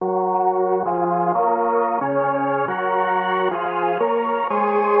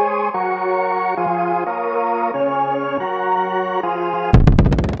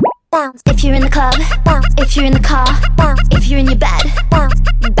you're in the club, if you're in the car, if you're in your bed, bounce,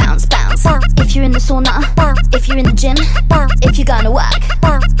 bounce. If you're in the sauna, if you're in the gym, if you're gonna work,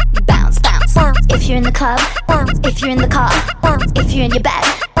 bounce, bounce. If you're in the club, if you're in the car, if you're in your bed,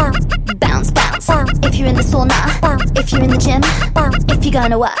 bounce, bounce. If you're in the sauna, if you're in the gym, if you're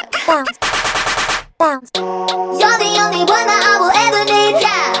gonna work, You're the only one that I will ever need,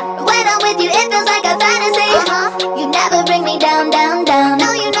 yeah. When I'm with you, it feels like a fantasy. You never bring me down, down, down.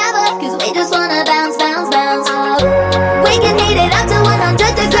 No, you never, cause we just wanna bounce, bounce, bounce. We can heat it up to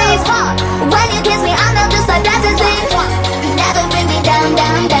 100 degrees. When you kiss me, I melt just like ecstasy. You never bring me down,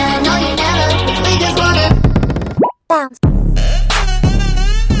 down, down. No, you never, cause we just wanna bounce.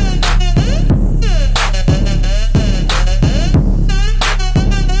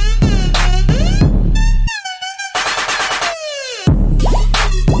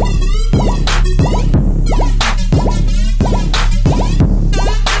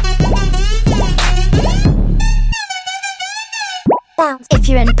 if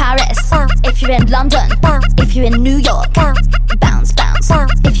you're in Paris, if you're in London, if you're in New York, bounce, bounce.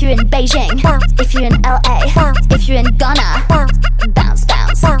 If you're in Beijing, if you're in LA, if you're in Ghana, bounce,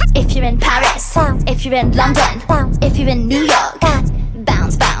 bounce. If you're in Paris, if you're in London, if you're in New York,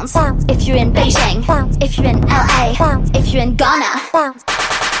 bounce, bounce. If you're in Beijing, if you're in LA, if you're in Ghana,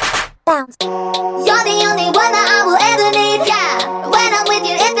 You're the only one that I will ever need, yeah. When I'm with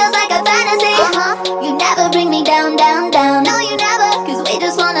you, it feels like a fantasy. You never bring me down, down, down. No, you never, cause we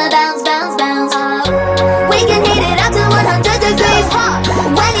just wanna bounce, bounce, bounce. We can heat it up to 100 degrees.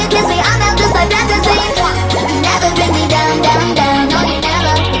 When you kiss me, I melt just like fantasy. You never bring me down, down, down. No, you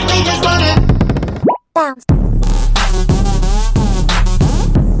never, cause we just wanna bounce.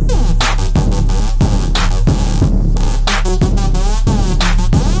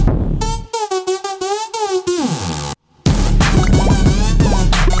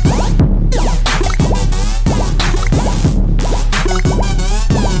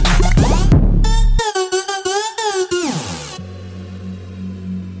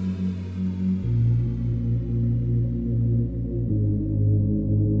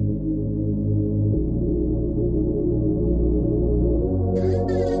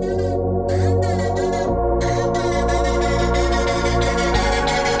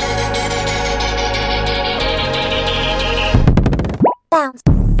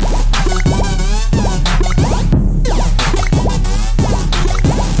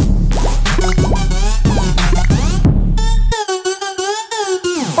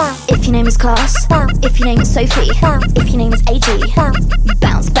 If your name is Klaus, if your name is Sophie, if your name is AG,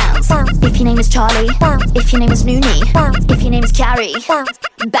 bounce, bounce. If your name is Charlie, if your name is Noonie, if your name is Carrie,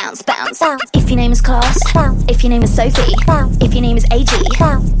 bounce, bounce. If your name is Klaus, if your name is Sophie, if your name is AG,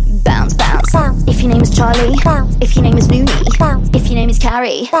 bounce, bounce. If your name is Charlie, if your name is Noonie, if your name is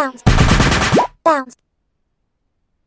Carrie, bounce.